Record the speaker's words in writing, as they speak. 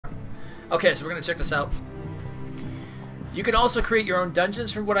Okay, so we're going to check this out. You can also create your own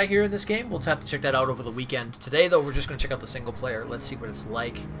dungeons from what I hear in this game. We'll have to check that out over the weekend. Today, though, we're just going to check out the single player. Let's see what it's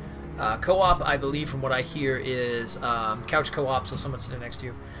like. Co-op, I believe, from what I hear, is couch co-op, so someone's sitting next to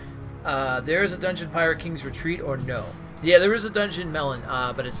you. There is a dungeon Pirate King's Retreat, or no? Yeah, there is a dungeon Melon,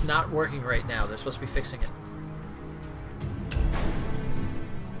 but it's not working right now. They're supposed to be fixing it.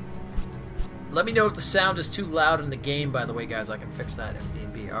 Let me know if the sound is too loud in the game, by the way, guys. I can fix that if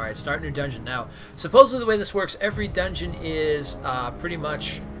need be. Alright, start new dungeon now. Supposedly the way this works, every dungeon is pretty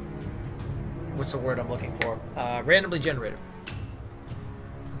much... What's the word I'm looking for? Randomly generated.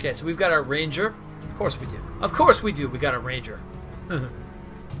 Okay, so we've got our ranger. Of course we do. Of course we do. We got a ranger. It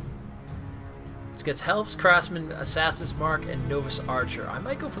gets helps, craftsman, assassin's mark, and novice archer. I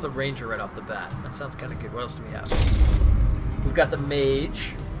might go for the ranger right off the bat. That sounds kind of good. What else do we have? We've got the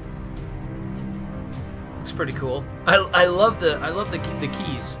mage. Looks pretty cool. I love the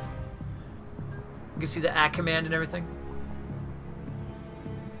keys. You can see the at command and everything.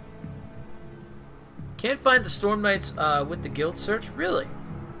 Can't find the Storm Knights with the guild search. Really?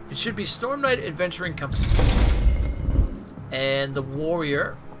 It should be Storm Knight Adventuring Company. And the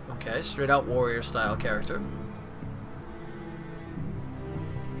warrior. Okay, straight out warrior style character.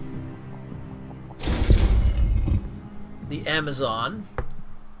 The Amazon.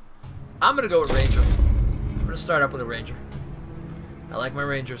 I'm gonna go with ranger. I'm gonna start up with a ranger. I like my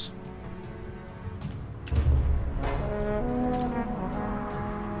rangers.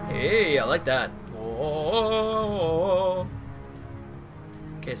 Hey, I like that. Whoa.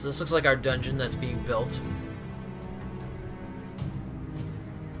 Okay, so this looks like our dungeon that's being built.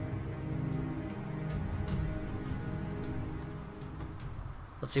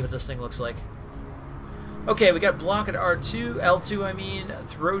 Let's see what this thing looks like. Okay, we got block at R2, L2 I mean,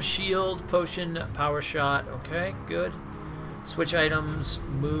 throw shield, potion, power shot. Okay, good. Switch items,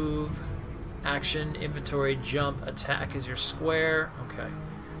 move, action, inventory, jump, attack is your square. Okay.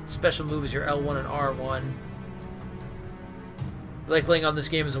 Special move is your L1 and R1. You like playing on this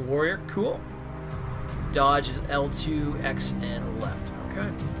game as a warrior? Cool. Dodge is L2, X, and left. Okay,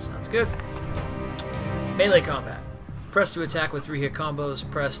 sounds good. Melee combat. Press to attack with 3-hit combos.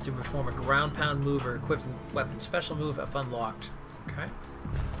 Press to perform a ground pound move or equip weapon special move if unlocked. Okay.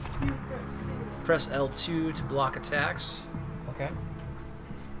 Press L2 to block attacks. Okay.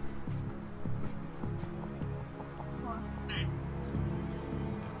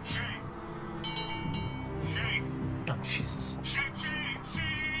 Oh, Jesus.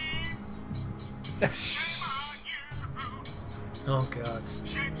 Oh, God.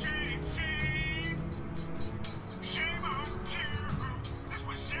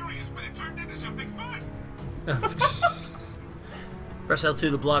 Press L2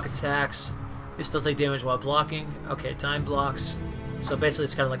 to block attacks. You still take damage while blocking. Okay, time blocks. So basically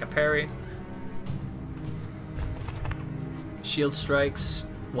it's kind of like a parry. Shield strikes.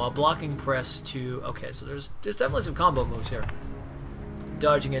 While blocking, press to... Okay, so there's definitely some combo moves here.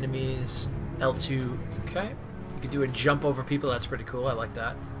 Dodging enemies. L2. Okay. You can do a jump over people. That's pretty cool. I like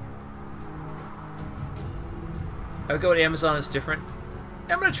that. I would go with Amazon. It's different.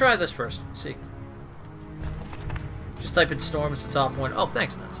 I'm going to try this first. See. Just type in Storm, it's the top one. Oh,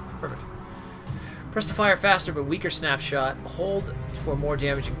 thanks, Nuts. Perfect. Press to fire faster but weaker snapshot. Hold for more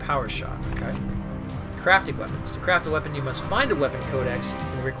damaging power shot. Okay. Crafting weapons. To craft a weapon, you must find a weapon codex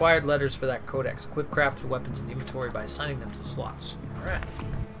and the required letters for that codex. Equip crafted weapons in the inventory by assigning them to slots. Alright.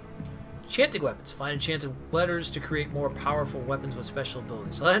 Enchanting weapons. Find enchanted letters to create more powerful weapons with special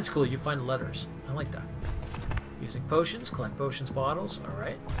abilities. Oh, that's cool. You find letters. I like that. Using potions. Collect potions bottles.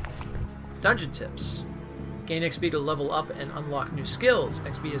 Alright. Dungeon tips. Gain XP to level up and unlock new skills.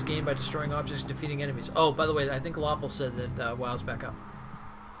 XP is gained by destroying objects and defeating enemies. Oh, by the way, I think Lopple said that WoW's back up.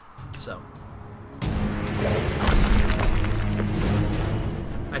 So.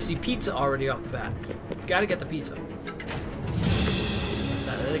 I see pizza already off the bat. Gotta get the pizza. Is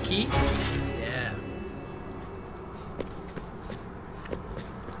that the key? Yeah.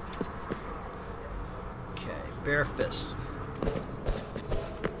 Okay, bare fists.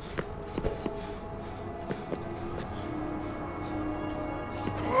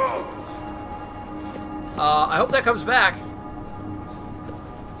 I hope that comes back.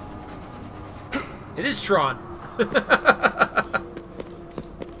 It is Tron.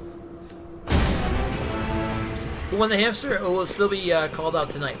 Who won the hamster? It will still be called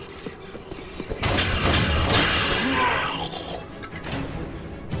out tonight.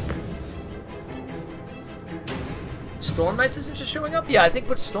 Storm Knights isn't just showing up? Yeah, I think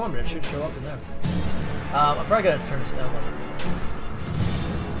put Storm in. It should show up in there. I'm probably going to turn this down a little bit.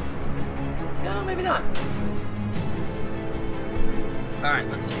 No, maybe not. Alright,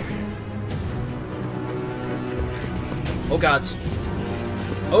 let's see. Oh gods.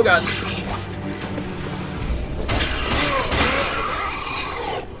 Oh gods.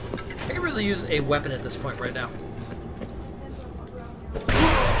 I can really use a weapon at this point right now.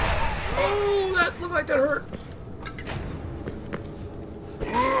 Oh, that looked like that hurt.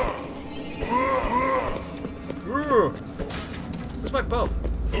 Where's my bow?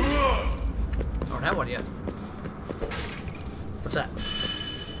 I don't have one yet. What's that?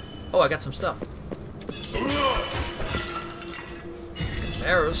 Oh, I got some stuff. Got some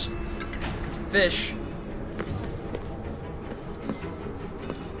arrows. Got some fish.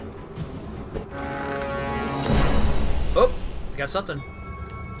 Oh, I got something.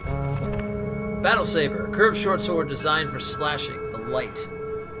 Battle Saber, a curved short sword designed for slashing. The light.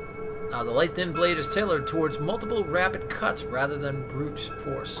 The light thin blade is tailored towards multiple rapid cuts rather than brute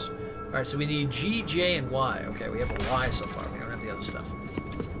force. Alright, so we need G, J, and Y. Okay, we have a Y so far. We don't have the other stuff.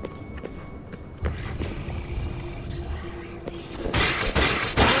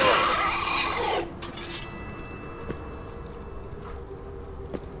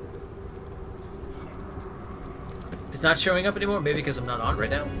 It's not showing up anymore? Maybe because I'm not on right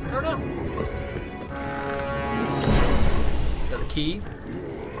now? I don't know. Got the key.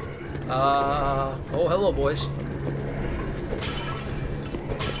 Oh, hello, boys.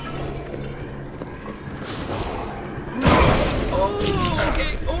 Oh,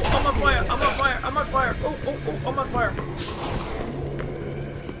 okay. Oh, I'm on fire. I'm on fire. I'm on fire. Oh, I'm on fire.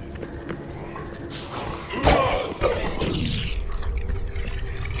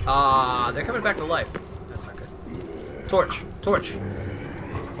 They're coming back to life. That's not good. Torch. Torch.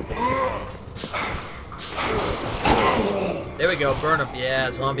 There we go. Burn them.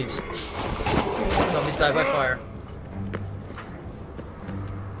 Yeah, zombies. Zombies die by fire.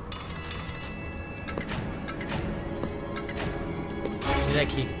 Give me that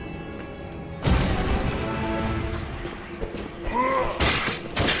key.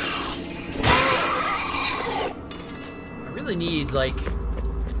 I really need, like,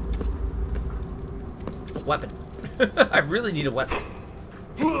 a weapon. I really need a weapon.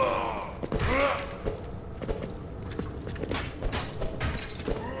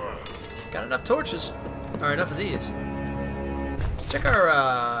 Got enough torches. Or enough of these. Let's check our,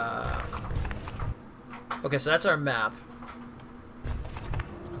 Okay, so that's our map.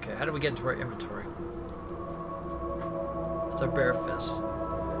 Okay, how do we get into our inventory? That's our bare fist.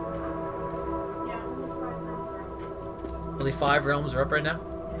 Yeah, Only 5 realms are up right now?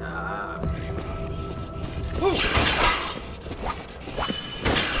 Woo!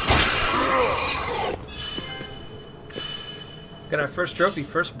 Got our first trophy,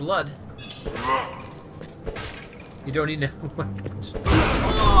 first blood. You don't need no weapons.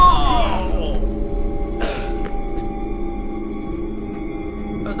 Oh!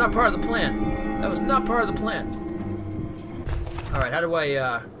 That was not part of the plan. That was not part of the plan. Alright, how do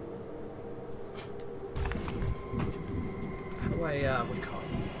I, what do you call it?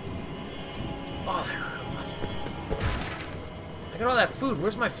 Oh, there. I got all that food.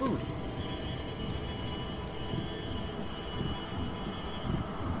 Where's my food?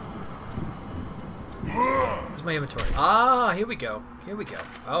 Where's my inventory? Ah, here we go. Here we go.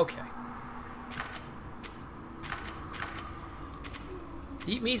 Okay.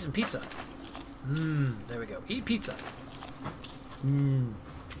 Eat me some pizza. There we go. Eat pizza. Do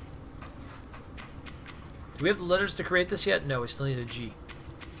we have the letters to create this yet? No, we still need a G.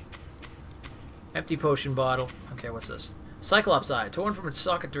 Empty potion bottle. Okay, what's this? Cyclops eye. Torn from its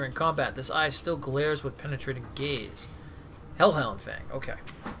socket during combat. This eye still glares with penetrating gaze. Hellhound fang. Okay.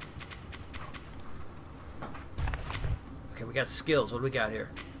 Okay, we got skills. What do we got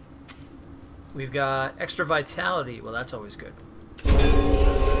here? We've got extra vitality. Well, that's always good.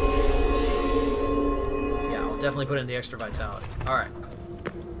 Yeah, I'll definitely put in the extra vitality. Alright.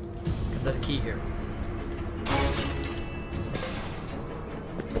 Got another key here.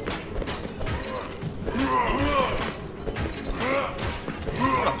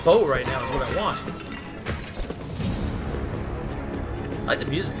 A bow right now is what I want. I like the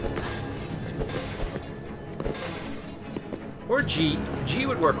music. Or G. G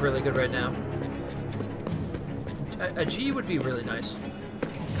would work really good right now. A G would be really nice.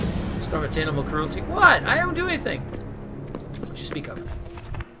 Storm its animal cruelty. What? I don't do anything. What'd you speak of?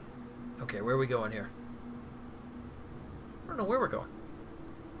 Okay, where are we going here? I don't know where we're going.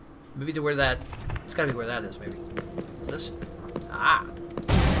 Maybe to where that... It's gotta be where that is, maybe. What's this? Ah!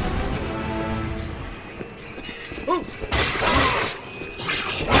 Ooh.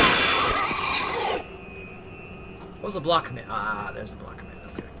 What was the block command? Ah, there's the block command.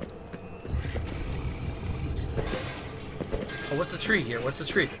 Okay. Oh, what's the tree here? What's the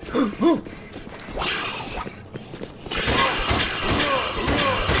tree?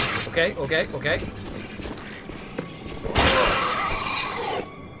 Okay, okay, okay.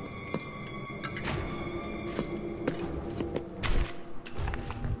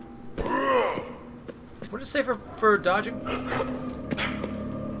 What did it say for dodging?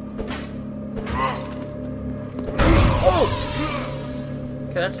 Oh!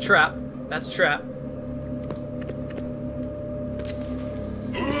 Okay, that's a trap. That's a trap.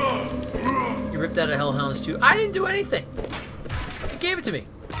 You ripped out of Hellhounds too. I didn't do anything. It gave it to me.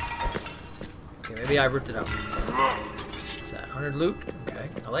 Okay, maybe I ripped it out. What's that? 100 loot? Okay,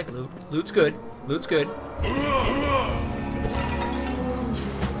 I like loot. Loot's good. Loot's good.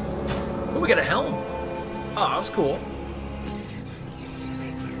 Oh, we got a helm. Oh, that's cool.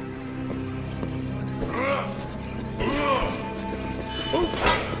 Ooh.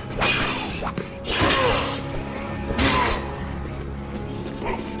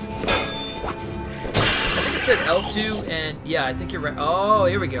 I think it said L2, and yeah, I think you're right. Oh,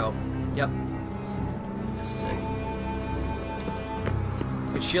 here we go. Yep. This is it.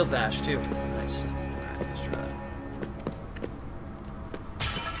 Good shield bash, too. Nice. Alright, let's try that.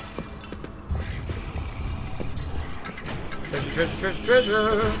 Treasure, treasure, treasure,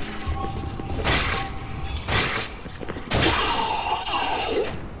 treasure!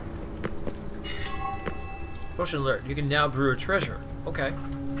 Potion alert. You can now brew a treasure. Okay.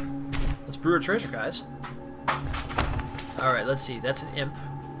 Let's brew a treasure, guys. Alright, let's see. That's an imp.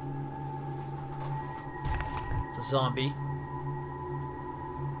 It's a zombie.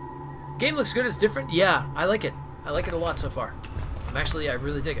 Game looks good. It's different. Yeah, I like it. I like it a lot so far. I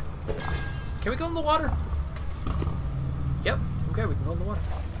really dig it. Can we go in the water? Yep. Okay, we can go in the water.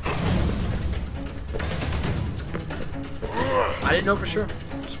 I didn't know for sure.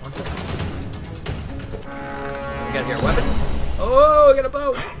 Just wanted to. We got here a weapon. Oh, we got a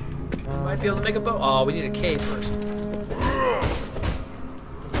bow. Might be able to make a bow. Oh, we need a K first.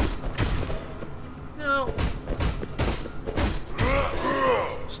 No.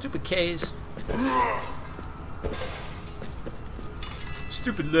 Stupid K's.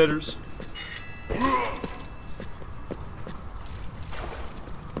 Stupid letters.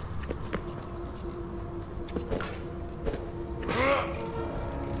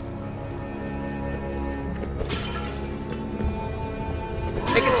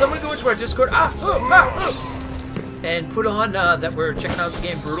 Hey, can someone go into our Discord? And put on that we're checking out the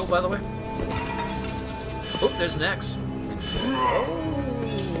game Brutal, by the way. Oh, there's an X.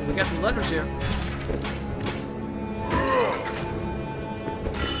 Oh, we got some letters here.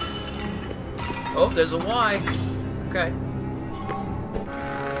 Oh, there's a Y. Okay.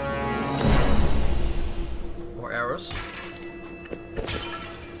 More arrows.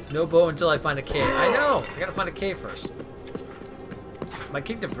 No bow until I find a K. I know! I gotta find a K first. My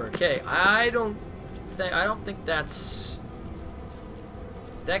kingdom for a K. I don't think that's...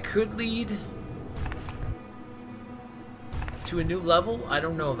 That could lead to a new level? I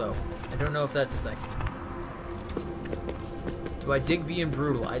don't know, though. I don't know if that's the thing. Do I dig being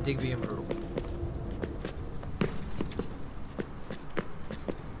brutal? I dig being brutal.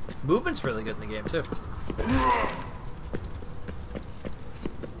 Movement's really good in the game, too.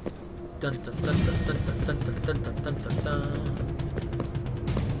 Dun dun dun dun dun dun dun dun dun dun dun dun.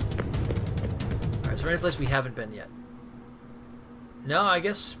 Alright, is there any place we haven't been yet? No, I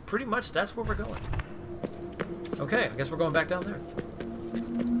guess pretty much that's where we're going. Okay, I guess we're going back down there.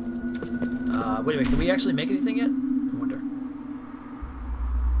 Wait a minute, can we actually make anything yet? I wonder.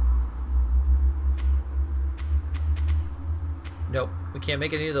 Nope, we can't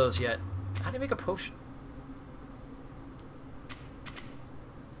make any of those yet. How do you make a potion?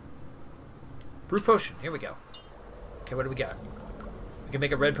 Brew potion, here we go. Okay, what do we got? We can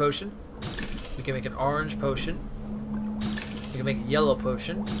make a red potion. We can make an orange potion. We can make a yellow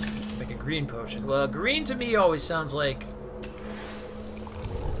potion. Make a green potion. Well, green to me always sounds like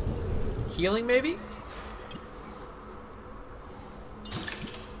healing, maybe?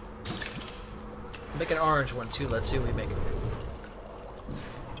 Make an orange one too. Let's see what we make.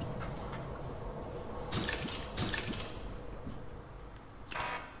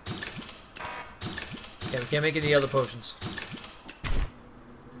 Okay, we can't make any other potions.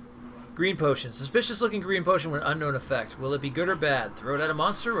 Green potion. Suspicious looking green potion with unknown effect. Will it be good or bad? Throw it at a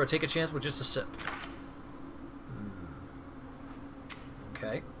monster or take a chance with just a sip?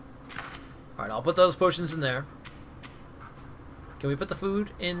 Okay. Alright, I'll put those potions in there. Can we put the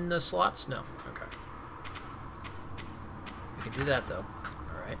food in the slots? No. Okay. We can do that though.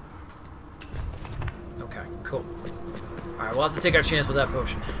 Alright. Okay, cool. Alright, we'll have to take our chance with that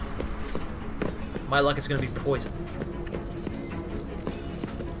potion. My luck is going to be poison.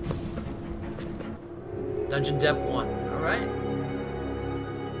 Dungeon Depth 1. Alright.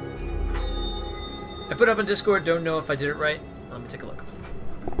 I put up on Discord, don't know if I did it right. Let me take a look.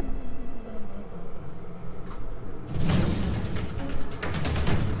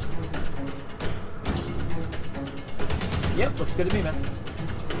 Yep, looks good to me, man.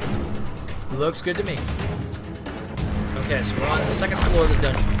 Looks good to me. Okay, so we're on the second floor of the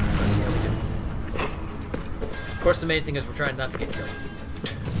dungeon. Let's see how we do. Of course, the main thing is we're trying not to get killed.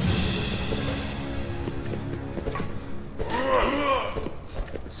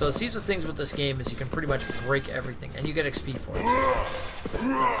 So it seems the things with this game is you can pretty much break everything, and you get XP for it. That's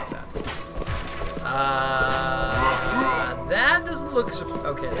not bad. That doesn't look...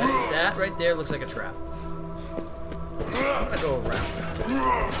 Okay, that right there looks like a trap. So I'm gonna go around that.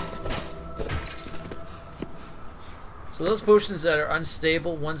 So those potions that are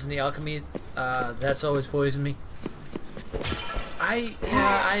unstable, ones in the alchemy, that's always poisoned me. I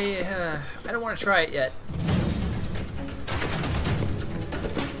don't want to try it yet.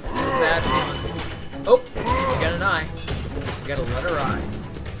 Bad feeling. Oh, we got an eye. We got a letter I.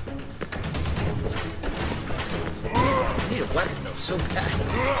 I need a weapon though, so bad.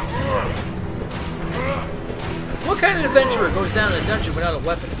 What kind of adventurer goes down in a dungeon without a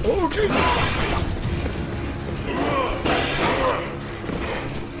weapon? Oh, Jesus!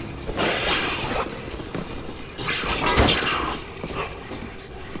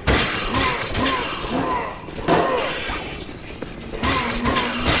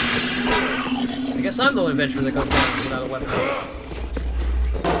 I guess I'm the only adventurer that goes down without a weapon.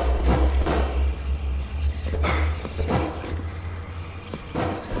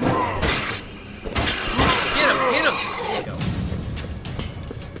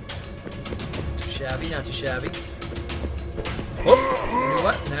 Not too shabby. Oh, new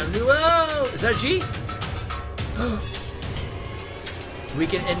what? Now new. Oh, is that G? We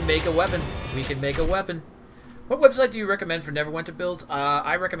can make a weapon. We can make a weapon. What website do you recommend for Neverwinter builds?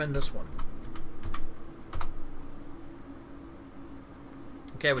 I recommend this one.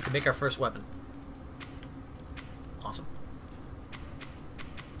 Okay, we can make our first weapon. Awesome.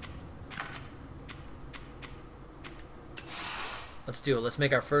 Let's do it. Let's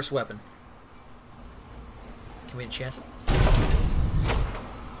make our first weapon. Can we enchant it?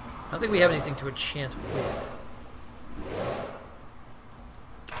 I don't think we have anything to enchant with.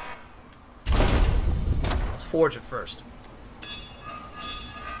 Let's forge it first.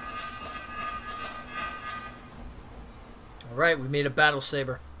 Alright, we made a battle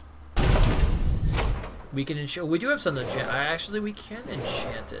saber. We can enchant. We do have something to enchant. Actually, we can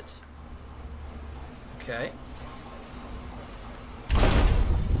enchant it. Okay.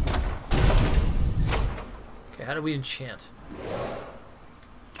 How do we enchant?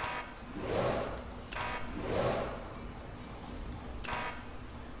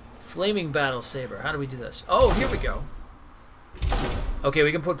 Flaming battle saber. How do we do this? Oh, here we go. Okay,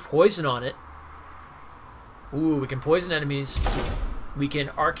 we can put poison on it. Ooh, we can poison enemies. We can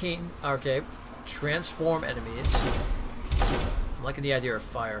arcane... Okay. Transform enemies. I'm liking the idea of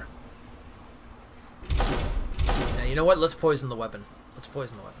fire. Now, you know what? Let's poison the weapon. Let's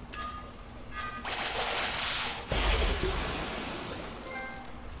poison the weapon.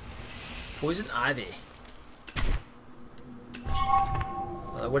 Poison ivy.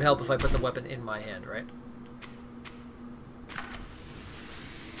 Well, that would help if I put the weapon in my hand, right?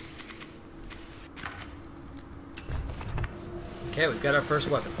 Okay, we've got our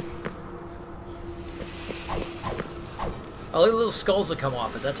first weapon. Oh, look at the little skulls that come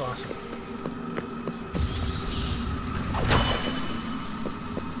off it. That's awesome.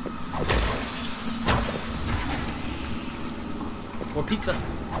 More pizza.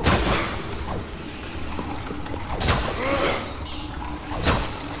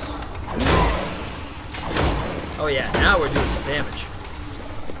 Oh yeah, now we're doing some damage.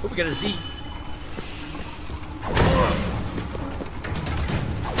 Oh, we got a Z.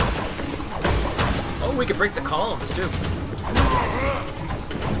 Oh, we can break the columns too. I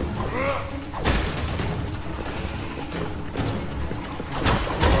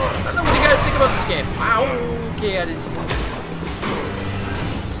don't know what you guys think about this game. Ow! Okay, I didn't see that.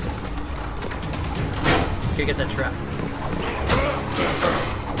 Okay, get that trap.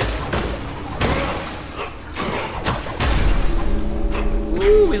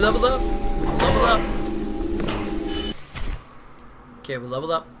 Ooh, we leveled up. We leveled up. Okay, we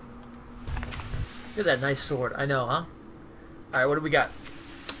leveled up. Look at that nice sword. I know, huh? Alright, what do we got?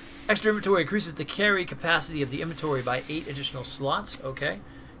 Extra inventory increases the carry capacity of the inventory by 8 additional slots. Okay.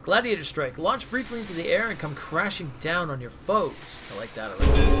 Gladiator Strike. Launch briefly into the air and come crashing down on your foes. I like that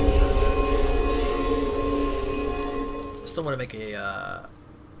already. I still want to make a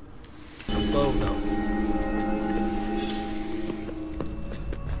bow, though.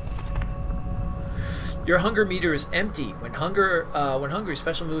 Your hunger meter is empty. When hungry,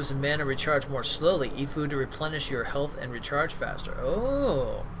 special moves and mana recharge more slowly. Eat food to replenish your health and recharge faster.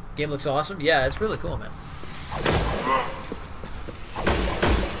 Oh, game looks awesome. Yeah, it's really cool, man.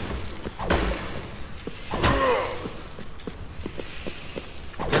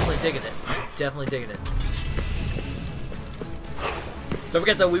 Definitely digging it. Definitely digging it. Don't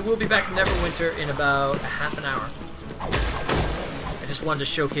forget though, we will be back in Neverwinter in about half an hour. I just wanted to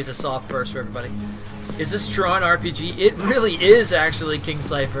showcase a soft first for everybody. Is this Tron RPG? It really is, actually, King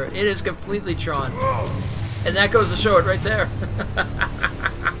Cypher. It is completely Tron. And that goes to show it right there.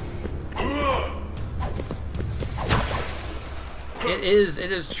 It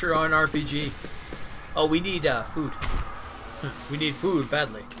is Tron RPG. Oh, we need food. We need food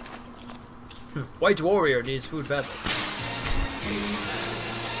badly. White Warrior needs food badly.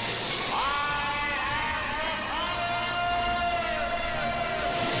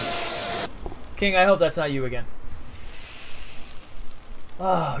 King, I hope that's not you again.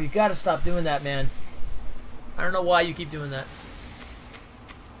 Oh, you gotta stop doing that, man. I don't know why you keep doing that.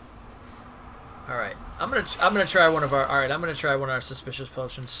 Alright. I'm gonna try one of our suspicious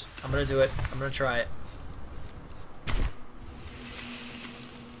potions. I'm gonna do it. I'm gonna try it.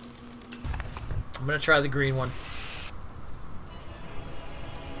 I'm gonna try the green one.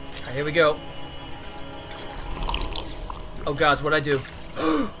 Alright, here we go. Oh gods, what'd I do?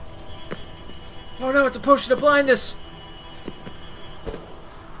 Oh no, it's a potion of blindness!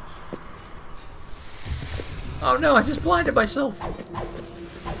 Oh no, I just blinded myself!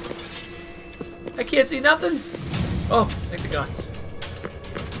 I can't see nothing! Oh, thank the gods.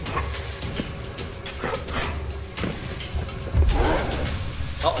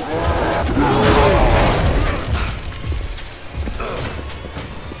 Uh-oh.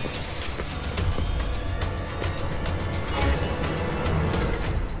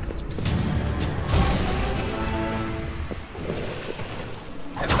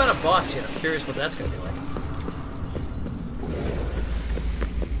 Boss yet. I'm curious what that's going to be like.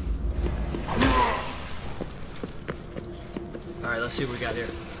 Alright, let's see what we got here.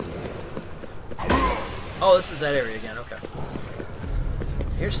 Oh, this is that area again. Okay.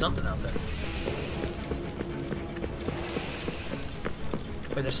 Here's something out there.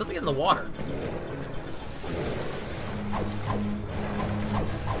 Wait, there's something in the water.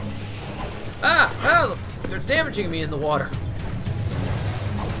 Ah! Ah! They're damaging me in the water.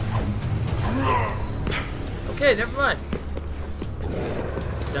 Okay, never mind.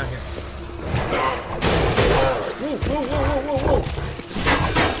 It's down here. Whoa, whoa, whoa, whoa, whoa, whoa.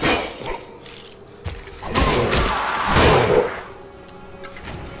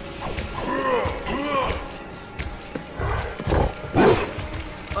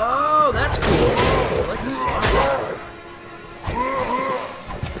 Oh, that's cool. I like the slide.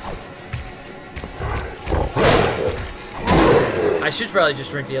 I should probably just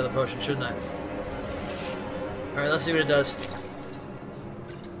drink the other potion, shouldn't I? Alright, let's see what it does.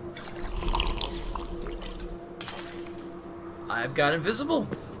 I've got invisible.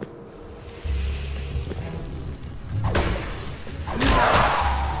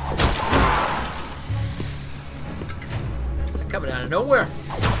 They're coming out of nowhere.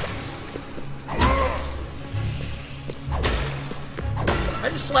 I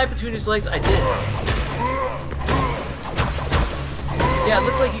just slide between his legs. I did. Yeah, it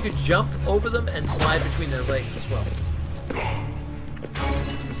looks like you could jump over them and slide between their legs as well.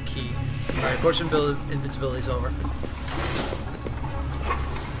 That's key. Alright, potion invincibility's over.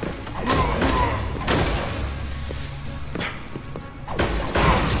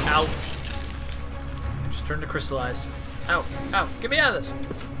 Ow. Just turned to crystallized. Ow. Ow. Get me out of this.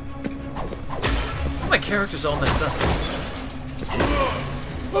 My character's all messed up.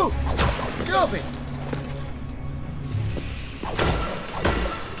 Whoa! Get off me!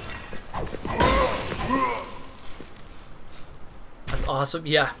 Awesome,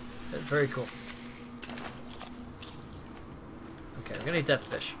 yeah, very cool. Okay, I'm gonna eat that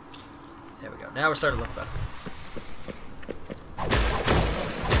fish. There we go. Now we're starting to look better.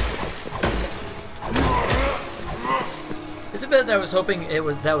 It's a bit that I was hoping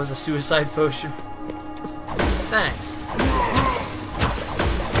that was a suicide potion. Thanks.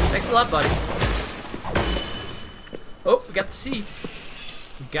 Thanks a lot, buddy. Oh, we got the sea.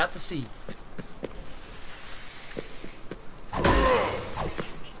 We got the sea.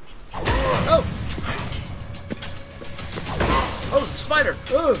 Oh! Oh, it's a spider!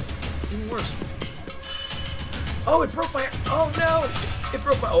 Ugh! Even worse. Oh, it broke my... Oh, no! It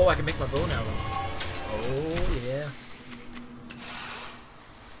broke my... Oh, I can make my bow now, though. Oh, yeah.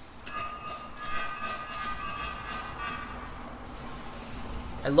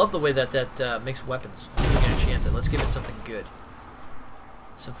 I love the way that makes weapons. Let's see if we can enchant it. Let's give it something good.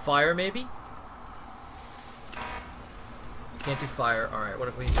 Some fire, maybe? Can't do fire. Alright, what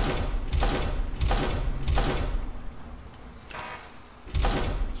if we...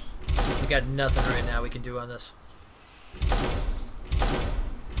 We got nothing right now we can do on this.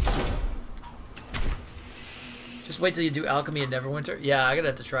 Just wait till you do alchemy in Neverwinter. Yeah, I'm gonna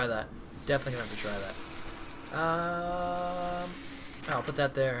have to try that. Definitely gonna have to try that. I'll put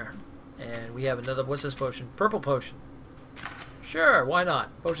that there. And we have another, what's this potion? Purple potion. Sure, why not?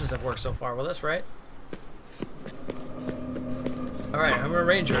 Potions have worked so far with us, right? Alright, I'm a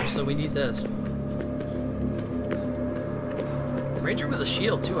ranger, so we need this. Ranger with a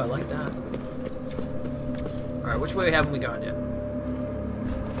shield, too, I like that. Alright, which way haven't we gone yet?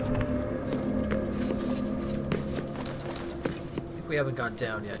 I think we haven't gone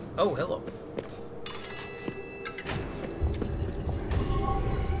down yet. Oh, hello.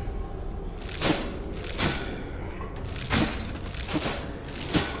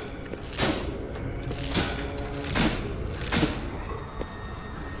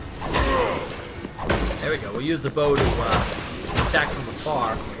 There we go. We'll use the bow to attack from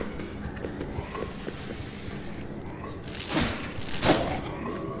afar.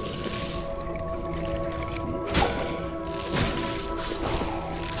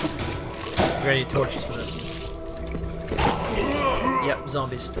 We're gonna need torches for this. Yep,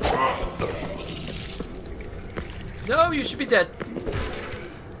 zombies. No, you should be dead.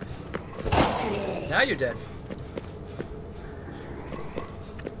 Now you're dead.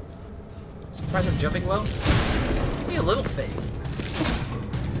 Surprised I'm jumping well. Give me a little faith.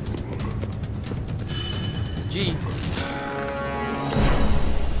 It's a G.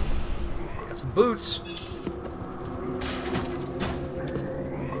 Got some boots.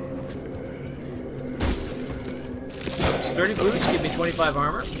 Sturdy boots give me 25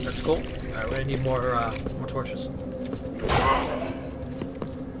 armor. That's cool. Alright, we're gonna need more torches.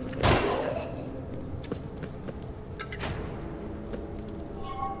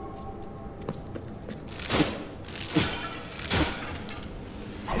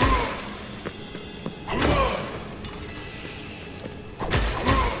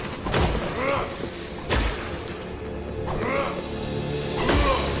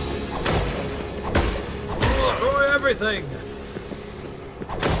 Everything. I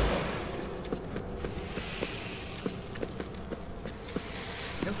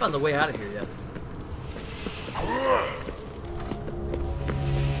haven't found the way out of here yet.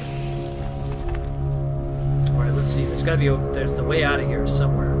 Alright, let's see. There's gotta be there's the way out of here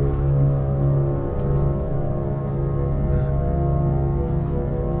somewhere.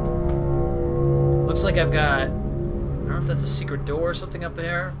 Looks like I've got, I don't know if that's a secret door or something up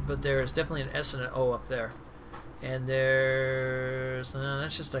there, but there's definitely an S and an O up there. And there's... no,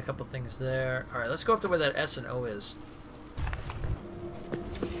 that's just a couple things there. Alright, let's go up to where that S and O is.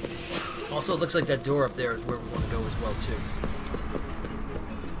 Also, it looks like that door up there is where we want to go as well, too.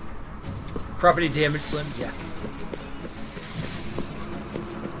 Property damage, Slim? Yeah.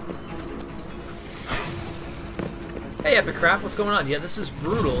 Hey, Epic Craft, what's going on? Yeah, this is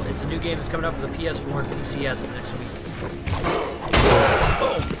Brutal. It's a new game that's coming out for the PS4 and PC as of next week.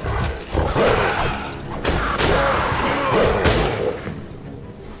 Oh!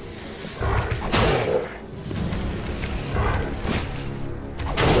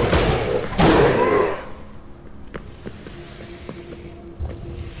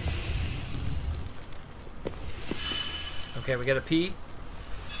 Okay, we got a P.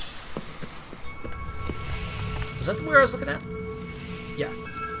 Was that the where I was looking at? Yeah.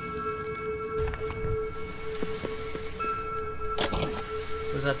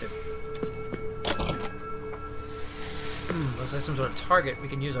 What does that do? Looks like some sort of target we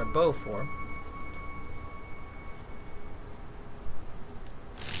can use our bow for.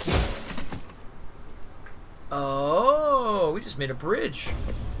 Oh, we just made a bridge.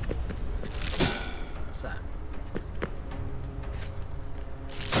 What's that?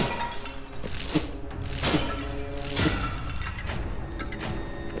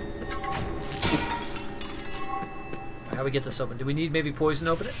 How do we get this open? Do we need maybe poison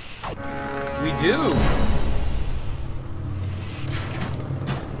to open it? We do!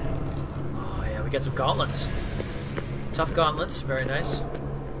 Oh yeah, we got some gauntlets. Tough gauntlets, very nice.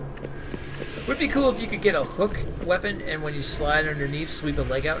 Would be cool if you could get a hook weapon and when you slide underneath, sweep a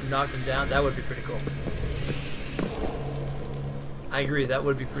leg out and knock them down. That would be pretty cool. I agree, that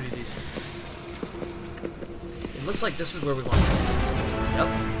would be pretty decent. It looks like this is where we want to go.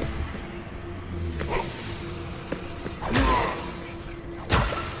 Yep.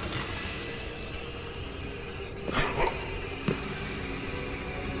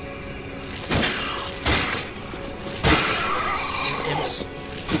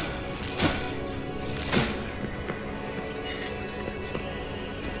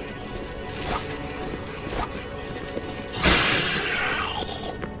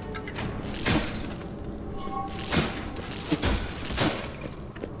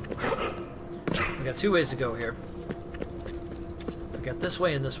 two ways to go here. We got this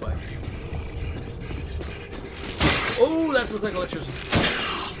way and this way. Oh, that looks like electricity.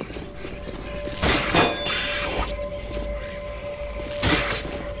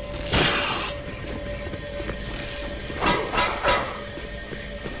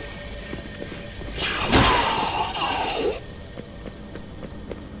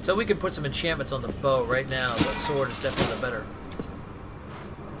 So we can put some enchantments on the bow right now. The sword is definitely the better.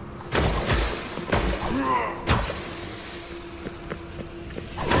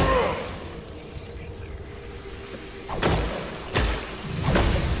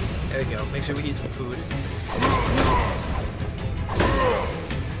 There we go. Make sure we eat some food.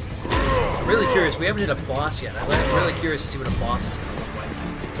 I'm really curious. We haven't hit a boss yet. I'm really curious to see what a boss is going to look like.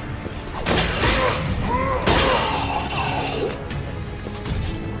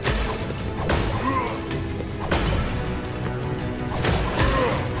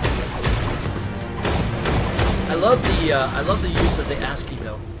 I love the use of the Ascii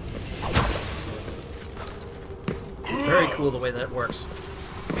though. Very cool the way that works.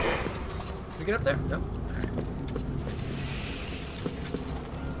 Can we get up there? No. Alright.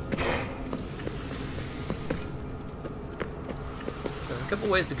 So a couple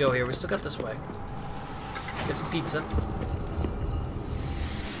ways to go here. We still got this way. Get some pizza.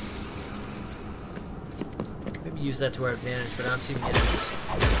 Maybe use that to our advantage, but I don't see any enemies.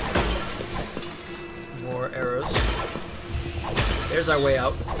 More arrows. There's our way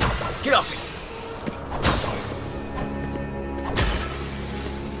out. Get off me!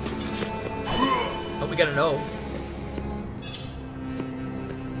 Oh, we got an O.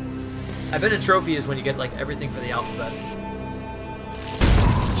 I bet a trophy is when you get like everything for the alphabet.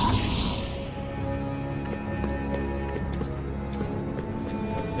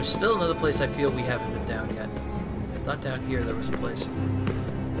 There's still another place I feel we haven't been down yet. I thought down here there was a place.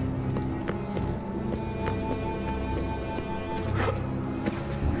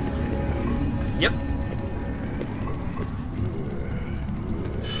 Yep.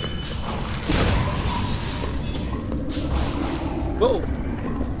 Whoa.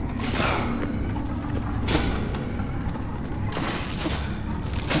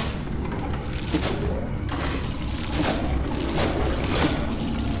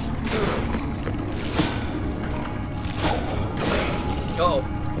 Uh-oh.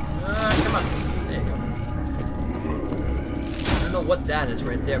 Come on. There you go. I don't know what that is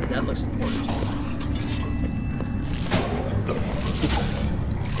right there, but that looks important.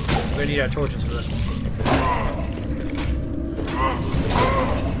 We're gonna need our torches for this one.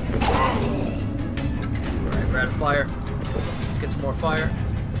 Alright, we're out of fire. Let's get some more fire.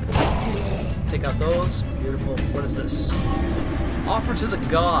 Take out those. Beautiful. What is this? Offer to the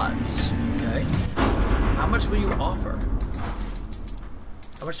gods. Okay. How much will you offer?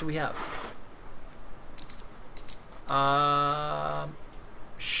 How much do we have?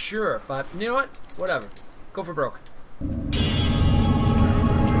 Sure. 5. You know what? Whatever. Go for broke.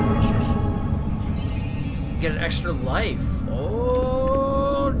 Get an extra life.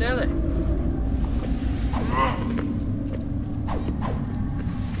 Oh, Nelly.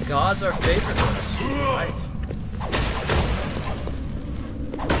 Gods are favorite to us. Right.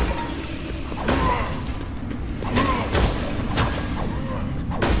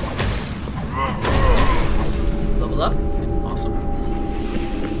 Level up. Awesome.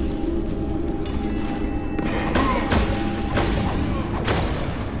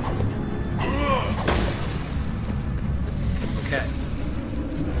 Okay.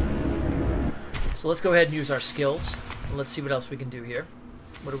 So let's go ahead and use our skills. Let's see what else we can do here.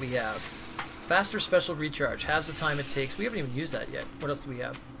 What do we have? Faster special recharge. Halves the time it takes. We haven't even used that yet. What else do we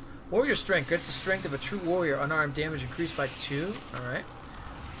have? Warrior strength. Grants the strength of a true warrior. Unarmed damage increased by 2. Alright.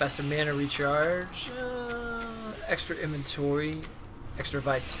 Faster mana recharge. Extra inventory. Extra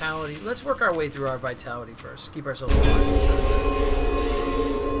vitality. Let's work our way through our vitality first. Keep ourselves alive.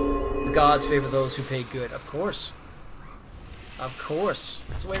 The gods favor those who pay good. Of course. Of course.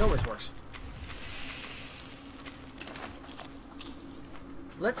 That's the way it always works.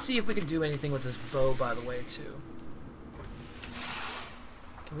 Let's see if we can do anything with this bow, by the way, too.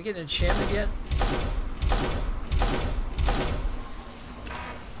 Can we get an enchantment yet?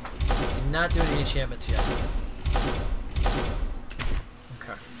 We're not doing any enchantments yet.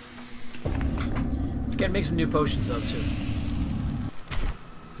 Okay. We can make some new potions, though, too.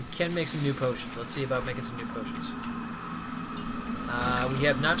 We can make some new potions. Let's see about making some new potions. We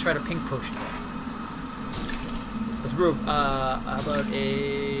have not tried a pink potion yet. Let's brew. How about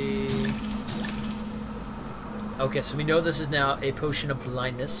a... Okay, so we know this is now a potion of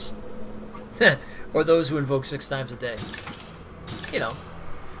blindness. Or those who invoke 6 times a day. You know.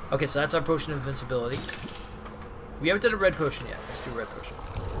 Okay, so that's our potion of invincibility. We haven't done a red potion yet. Let's do a red potion.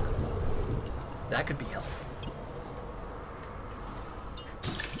 That could be health.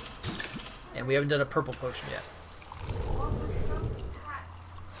 And we haven't done a purple potion yet.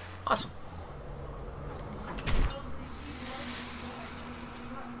 Awesome.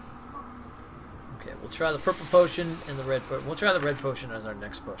 Okay, we'll try the purple potion and the red potion. We'll try the red potion as our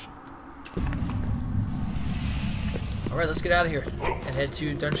next potion. Alright, let's get out of here and head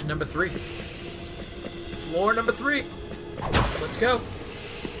to dungeon number 3. Floor number 3. Let's go.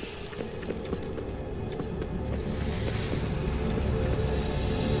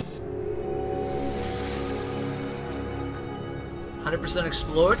 %,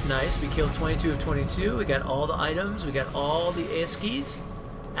 explored. Nice. We killed 22 of 22. We got all the items. We got all the Asciis.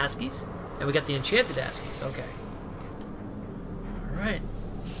 And we got the enchanted Asciis. Okay. Alright.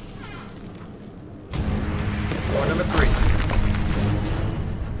 Floor number 3.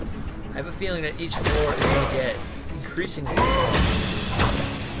 I have a feeling that each floor is going to get increasingly difficult.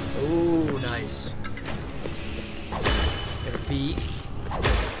 Ooh, nice. Got a V.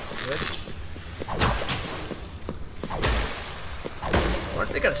 That's good. What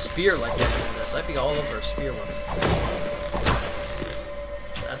if they got a spear like that in this? I'd be all over a spear one.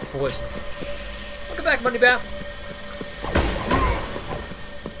 That's poison. Welcome back, Money Bath.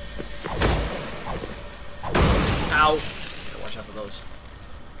 Ow. Gotta watch out for those.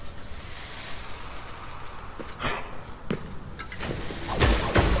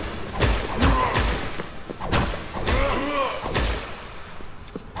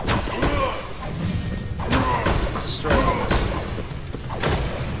 Let's destroy all this.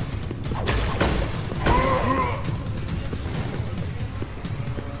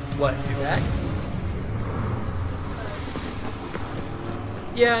 What, do that?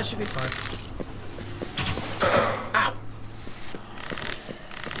 Yeah, it should be fine. Ow!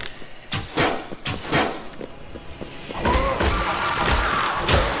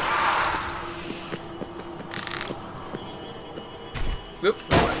 Whoop.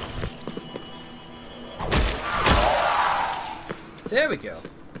 There we go.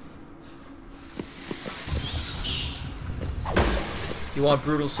 You want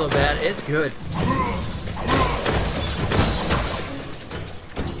brutal so bad? It's good.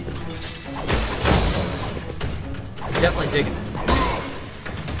 Definitely digging it.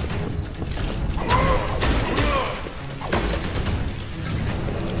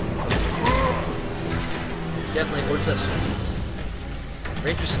 Definitely. What's this?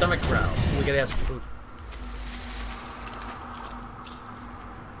 Ranger's stomach growls. We gotta have some food.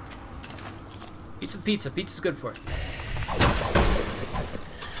 Eat some pizza. Pizza's good for it.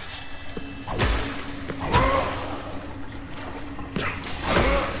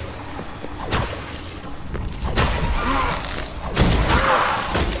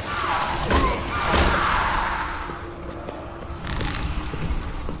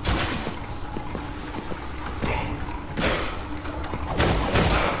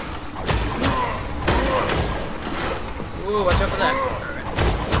 Ooh, watch out for that.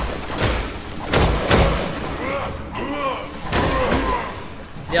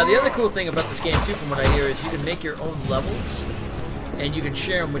 Yeah, the other cool thing about this game, too, from what I hear, is you can make your own levels, and you can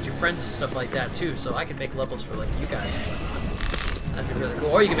share them with your friends and stuff like that, too. So I can make levels for, like, you guys and whatnot. That'd be really cool.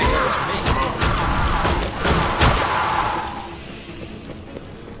 Or you can make levels for me.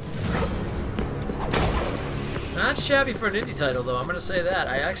 Not shabby for an indie title, though. I'm going to say that.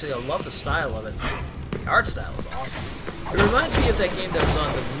 I love the style of it. The art style is awesome. It reminds me of that game that was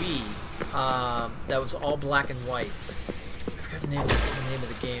on the Wii, that was all black and white. I forgot the name of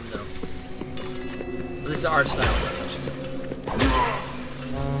the game, though. At least the art style was, I should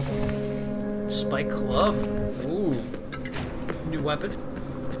say. Spike Club. Ooh. New weapon.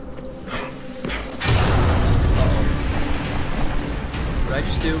 Uh-oh. What did I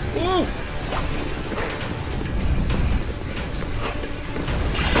just do? Ooh!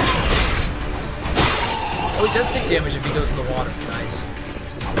 Oh, he does take damage if he goes in the water. Nice.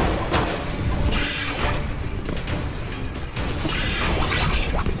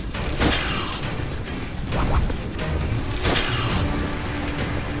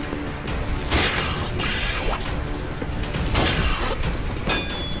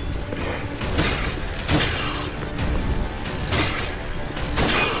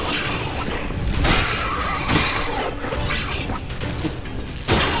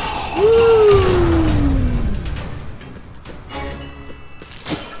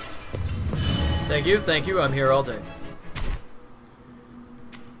 Thank you, I'm here all day.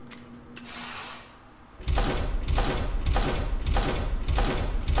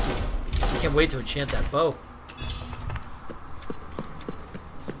 Can't wait to enchant that bow.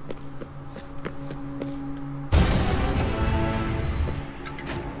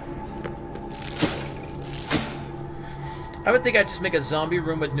 I would think I'd just make a zombie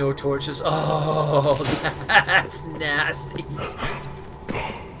room with no torches. Oh, that's nasty.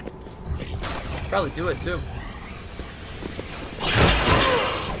 Probably do it too.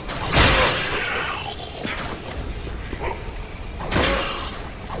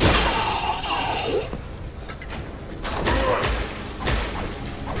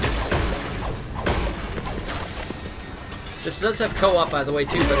 This does have co-op, by the way,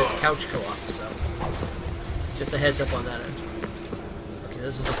 too, but it's couch co-op, so just a heads up on that end. Okay,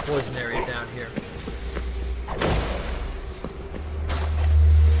 this is a poison area down here.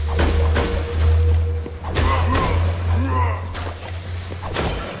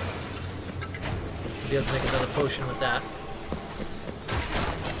 Be able to make another potion with that.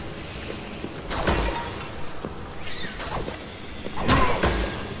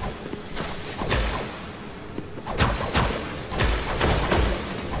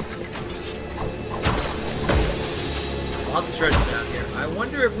 Lots of treasure down here. I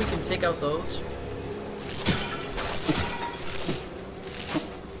wonder if we can take out those.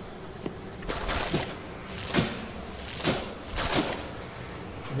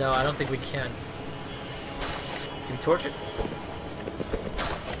 No, I don't think we can. Can we torch it?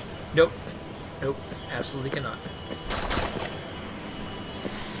 Nope. Nope. Absolutely cannot.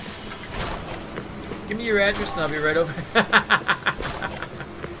 Give me your address and I'll be right over.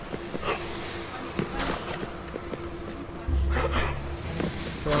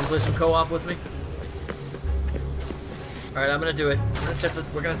 Play some co-op with me. All right, I'm gonna do it.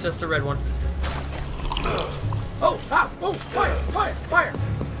 We're gonna test the red one. Oh! Ah! Oh! Fire! Fire! Fire!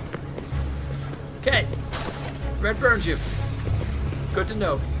 Okay. Red burns you. Good to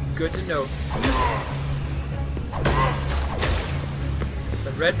know. Good to know.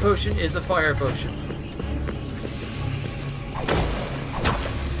 The red potion is a fire potion.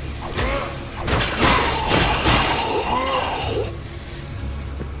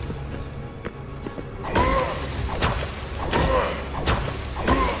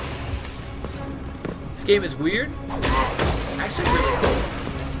 This game is weird. Actually really cool.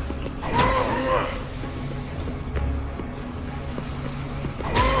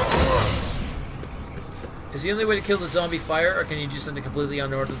 Is the only way to kill the zombie fire, or can you do something completely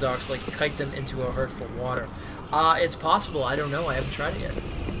unorthodox, like kite them into a hurtful water? It's possible. I don't know. I haven't tried it yet.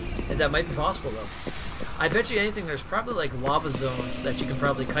 And that might be possible, though. I bet you anything, there's probably like lava zones that you can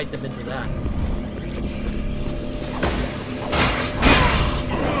probably kite them into that.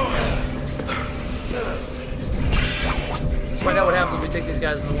 Let's find out what happens when we take these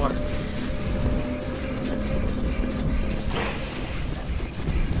guys in the water.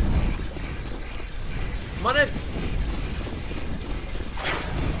 Come on in.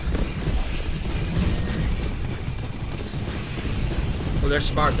 Oh, they're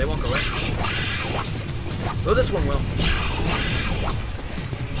smart. They won't go in. Oh, this one will.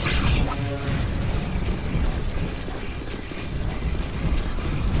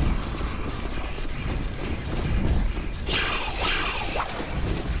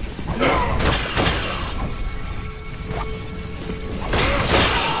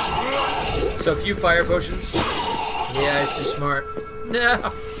 So a few fire potions. The AI is too smart. No!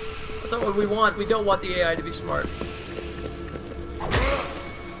 That's not what we want. We don't want the AI to be smart.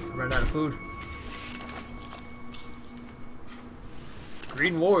 Run out of food.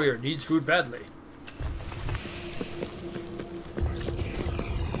 Green warrior needs food badly.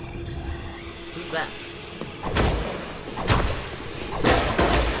 Who's that?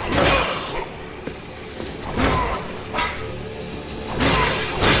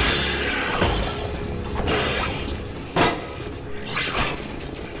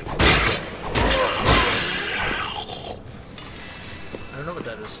 I don't know what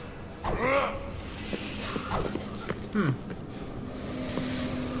that is.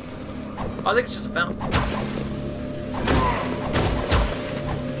 I think it's just a fountain.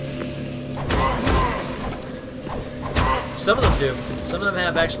 Some of them do. Some of them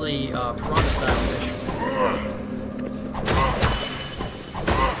have actually piranha style fish.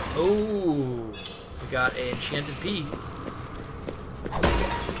 Oh, we got an enchanted pea.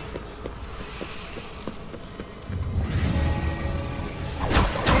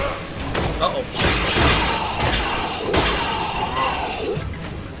 Uh-oh.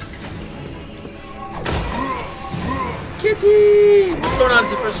 Kitty! What's going on,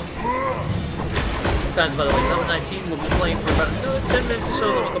 Zippers? Times, by the way, number 19. We'll be playing for about another 10 minutes or so,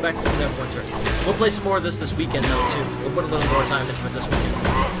 then we'll go back to some Neverwinter. We'll play some more of this weekend, though, too. We'll put a little more time into it this weekend.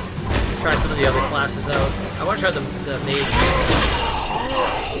 Try some of the other classes out. I want to try the mage.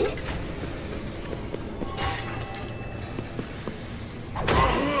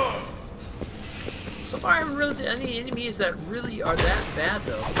 So far I haven't run into any enemies that really are that bad,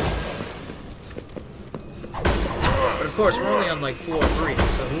 though. But of course, we're only on like floor 3,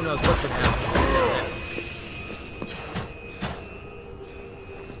 so who knows what's going to happen down there.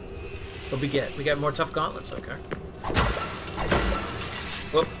 But we get more tough gauntlets, okay.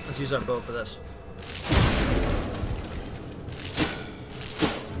 Whoop, let's use our bow for this.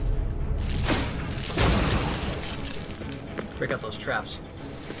 Break out those traps.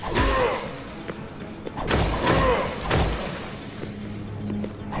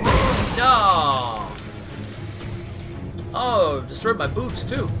 No! Oh, destroyed my boots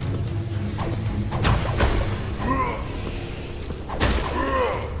too.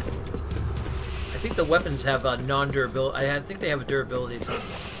 I think the weapons have a non-durability. I think they have a durability too.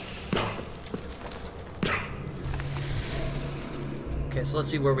 Okay, so let's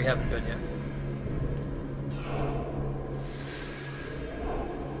see where we haven't been yet.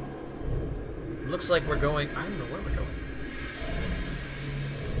 Looks like we're going... I don't know where we're going.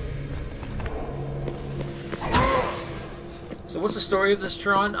 So what's the story of this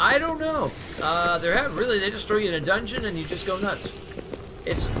Tron? I don't know. They just throw you in a dungeon and you just go nuts.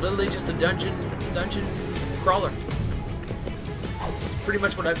 It's literally just a dungeon crawler. It's pretty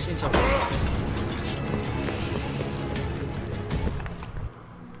much what I've seen so far.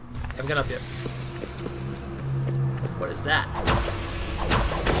 Haven't got up yet. What is that?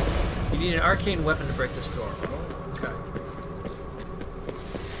 You need an arcane weapon to break this door. Oh, okay.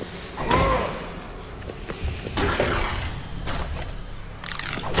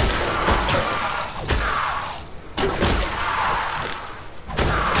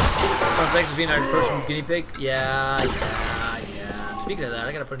 So thanks for being our potion guinea pig. Yeah. Speaking of that,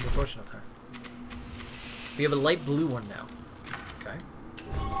 I gotta put a new potion up there. We have a light blue one now. Okay.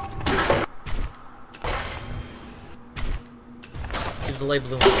 Let's see what the light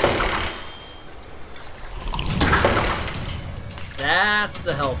blue one is. That's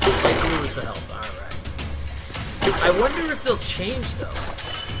the health. Light blue is the health. Alright. I wonder if they'll change, though.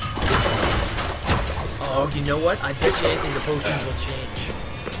 Oh, you know what? I bet you anything the potions will change.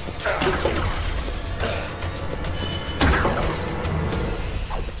 I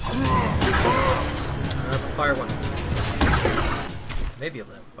have a fire one. Maybe I'll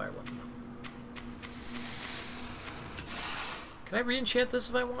have a fire one. Can I re-enchant this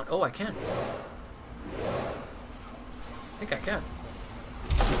if I want? Oh, I can. I think I can.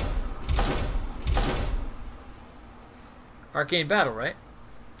 Arcane battle, right?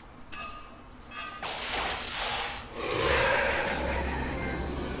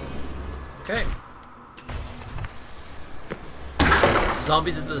 Okay.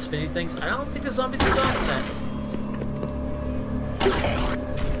 Zombies into the spinning things? I don't think the zombies are done for that.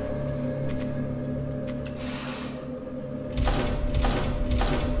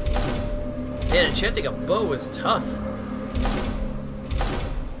 Man, enchanting a bow is tough.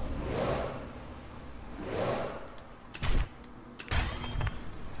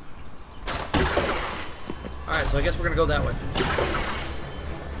 Alright, so I guess we're gonna go that way.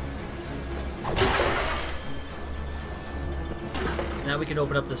 So now we can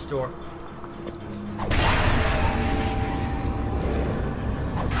open up this door.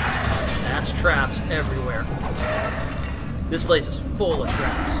 That's traps everywhere. This place is full of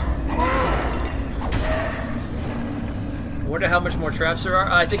traps. I wonder how much more traps there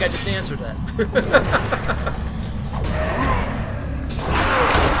are. I think I just answered that.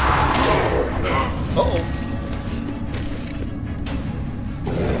 Uh-oh.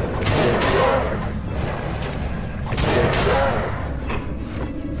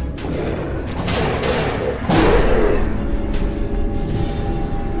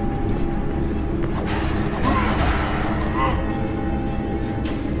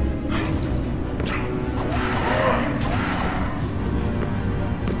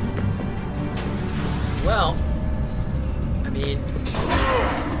 Well, I mean...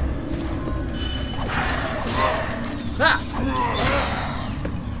 Ah!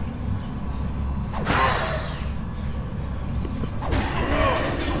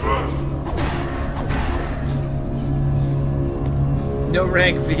 No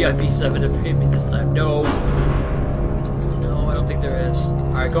rank VIP 7 to pay me this time. No. No, I don't think there is.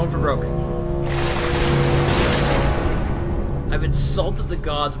 Alright, going for broke. I've insulted the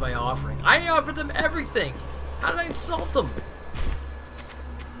gods by offering. I offered them everything! How did I insult them?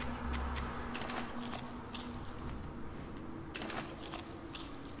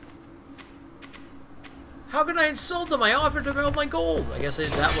 How can I insult them? I offered them all my gold. I guess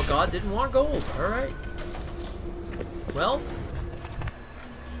that what God didn't want gold. Alright. Well,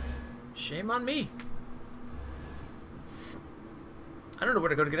 shame on me. I don't know where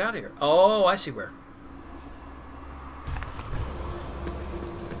to go to get out of here. Oh, I see where.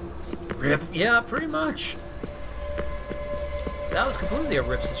 Rip. Yeah, pretty much. That was completely a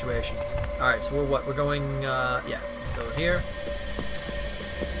rip situation. Alright, so we're what? We're going, yeah. Go here.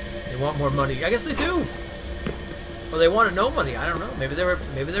 They want more money. I guess they do. Well, they wanted no money. I don't know. Maybe they were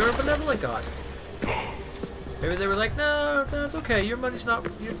a benevolent god. Maybe they were like, no, it's okay. Your money's not.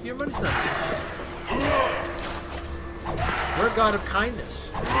 Your money's not. We're a god of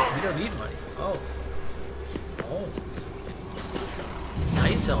kindness. We don't need money. Oh. Oh. Now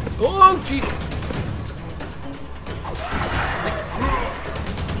you tell me. Oh, Jesus.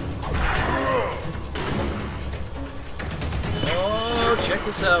 Oh, check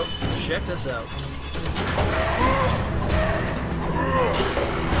this out. Check this out.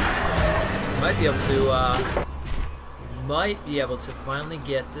 Might be able to finally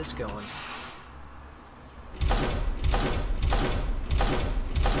get this going.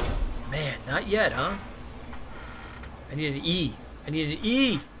 Man, not yet, huh? I need an E. I need an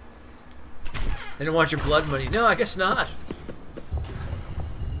E. They don't want your blood money. No, I guess not.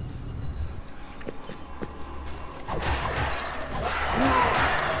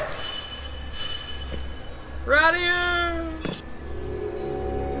 Right here.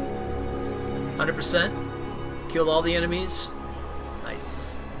 100%. Killed all the enemies.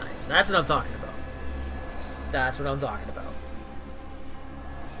 Nice. Nice. That's what I'm talking about. That's what I'm talking about.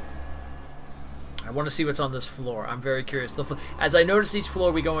 I want to see what's on this floor. I'm very curious. As I notice each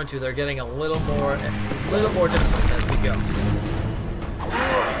floor we go into, they're getting a little more difficult as we go.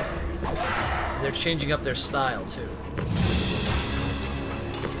 They're changing up their style too.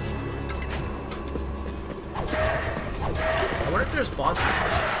 I wonder if there's bosses in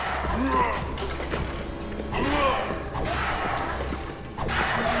this one.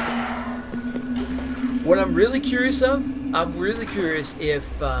 What I'm really curious if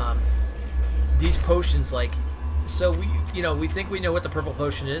these potions, like, so we think we know what the purple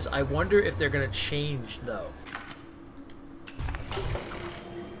potion is. I wonder if they're gonna change though.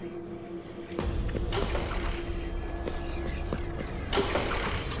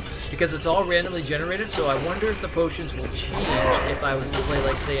 Because it's all randomly generated, so I wonder if the potions will change if I was to play,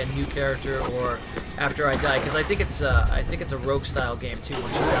 like, say, a new character or after I die. Because I think it's a rogue style game too.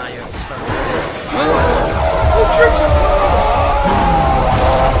 Once you die, you have to start. Oh,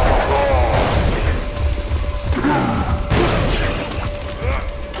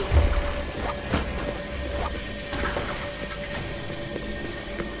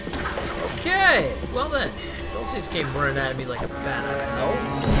 okay, well then, don't see this game running at me like a bat out of hell.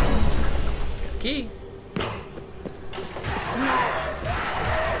 Key. Got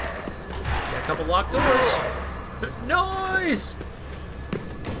a couple locked doors. Nice!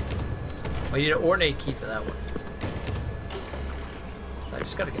 I need an ornate key for that one. I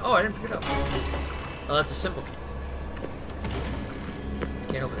just gotta get. Oh, I didn't pick it up. Oh, that's a simple key.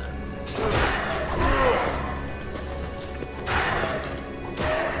 Can't open that.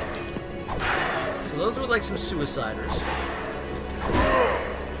 So those were like some suiciders.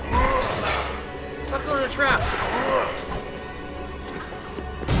 Stop going to traps.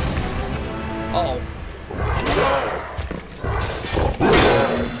 Uh-oh.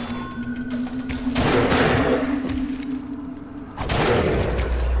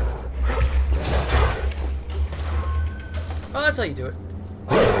 Oh, that's how you do it.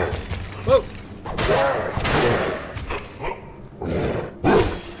 Whoa.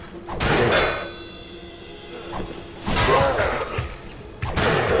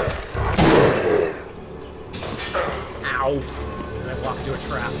 Ow. As I walk into a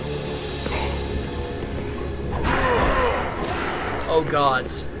trap. Oh,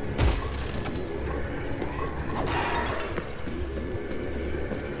 gods.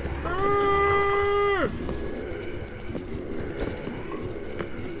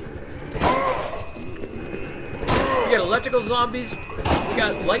 We got electrical zombies. We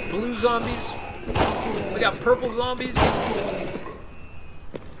got light blue zombies. We got purple zombies.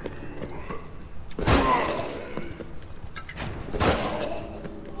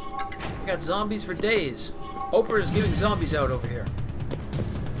 We got zombies for days. Oprah is giving zombies out over here.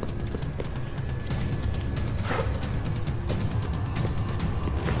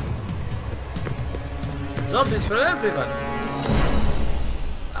 Zombies for everyone.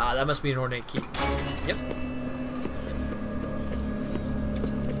 Ah, that must be an ornate key. Yep.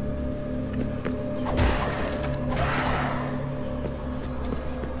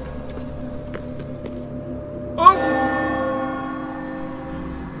 Oh!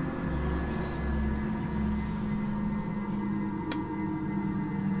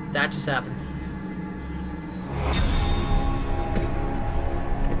 That just happened.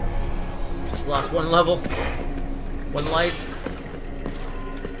 Just lost one level. One life.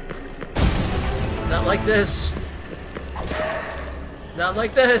 Not like this. Not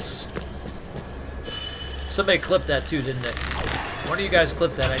like this. Somebody clipped that too, didn't they? One of you guys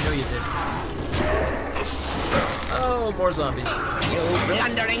clipped that. I know you did. Oh, more zombies. You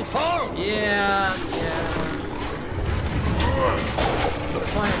blundering fool! Yeah, yeah. Get the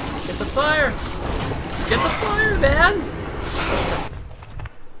fire. Get the fire. Get the fire, man. What's that?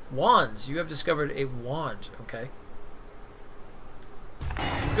 Wands. You have discovered a wand. Okay.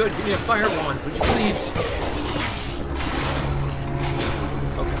 Good. Give me a fire wand, would you please?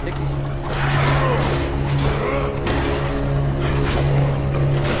 Okay, take these.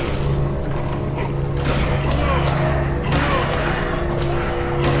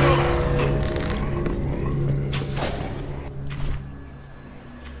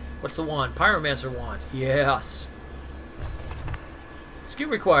 What's the wand? Pyromancer wand. Yes. Skill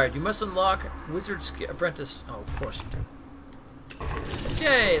required. You must unlock Wizard Apprentice. Oh, of course you do.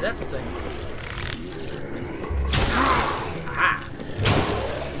 Okay, that's a thing. Aha!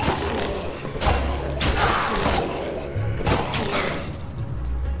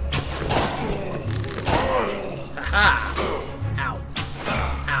 Aha! Ow.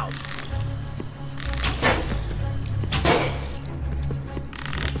 Ow.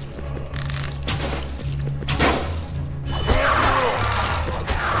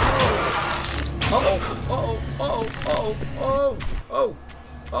 Uh-oh. Uh-oh. Uh-oh. Uh-oh. Uh-oh. Oh.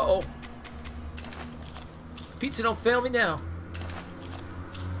 Uh-oh. Pizza, don't fail me now.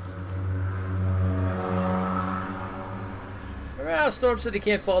 Ah, Storm said he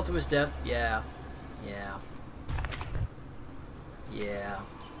can't fall to his death. Yeah. Yeah. Yeah.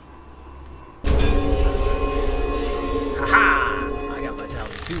 Haha! I got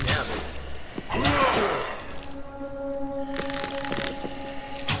Vitality 2 now, baby.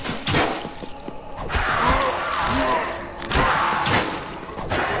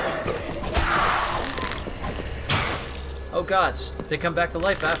 Oh gods, they come back to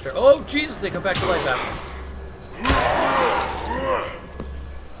life after. Oh Jesus, they come back to life after.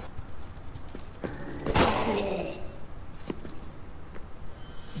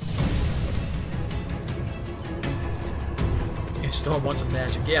 Yeah, Storm wants some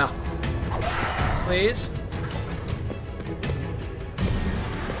magic, yeah. Please.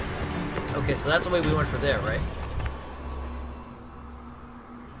 Okay, so that's the way we went for there, right?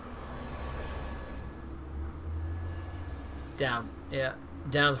 Down. Yeah.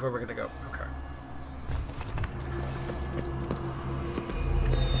 Down's where we're gonna go. Okay.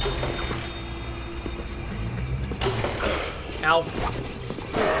 Ow.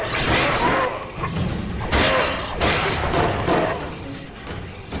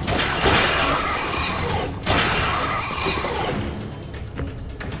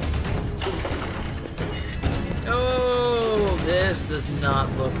 Oh, this does not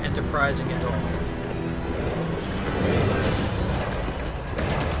look enterprising at all.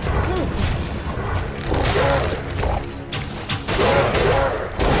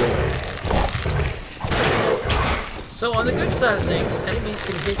 So on the good side of things, enemies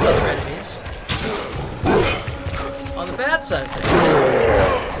can hit other enemies. On the bad side of things...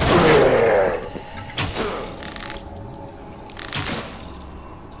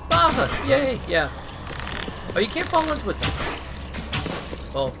 Baba! Yay! Yeah. Oh, you can't fall into it then.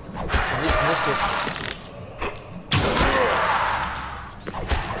 Well, at least in this case.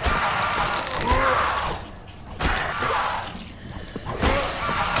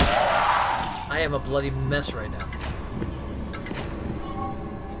 I am a bloody mess right now.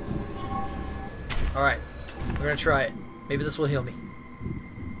 Alright, we're gonna try it. Maybe this will heal me.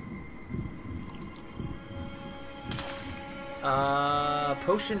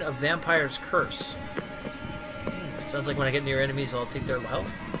 Potion of Vampire's Curse. Sounds like when I get near enemies, I'll take their health,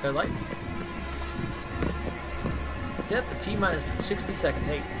 their life. Death at T-minus 60 seconds.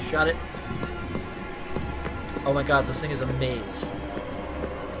 Hey, shot it. Oh my god, this thing is a maze.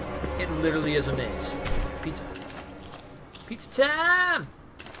 It literally is a maze. Pizza. Pizza time!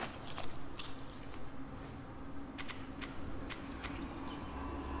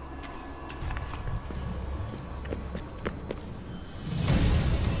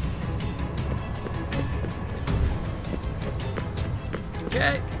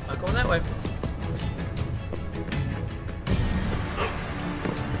 Okay, not going that way.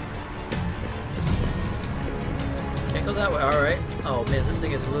 Can't go that way, alright. Oh man, this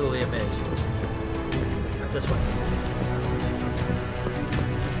thing is literally a maze. Right, this way.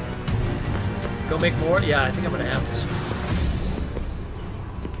 Go make more? Yeah, I think I'm gonna have to.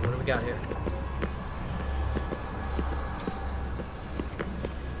 Okay, what do we got here?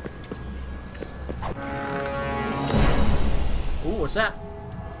 Ooh, what's that?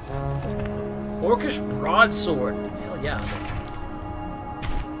 Orcish broadsword. Hell yeah.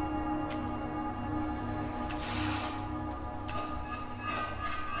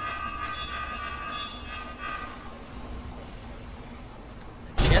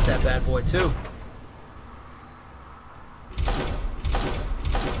 Get that bad boy too.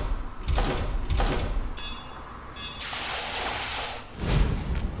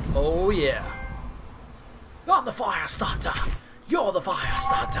 Oh yeah. You're the fire starter. You're the fire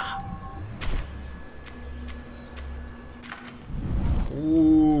starter.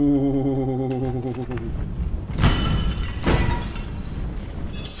 Ooh.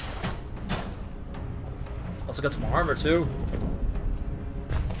 Also got some armor too.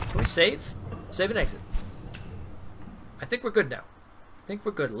 Can we save? Save and exit. I think we're good now. I think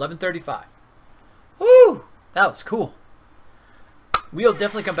we're good. 11:35. Woo! That was cool. We'll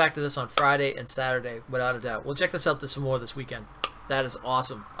definitely come back to this on Friday and Saturday, without a doubt. We'll check this out some more this weekend. That is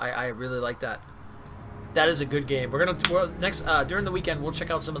awesome. I really like that. That is a good game. We're next during the weekend we'll check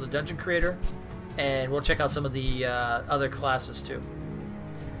out some of the Dungeon Creator, and we'll check out some of the other classes too.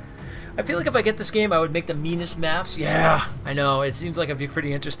 I feel like if I get this game, I would make the meanest maps. Yeah, I know. It seems like it'd be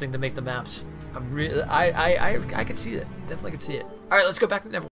pretty interesting to make the maps. I could see it. Definitely could see it. All right, let's go back to Neverwinter.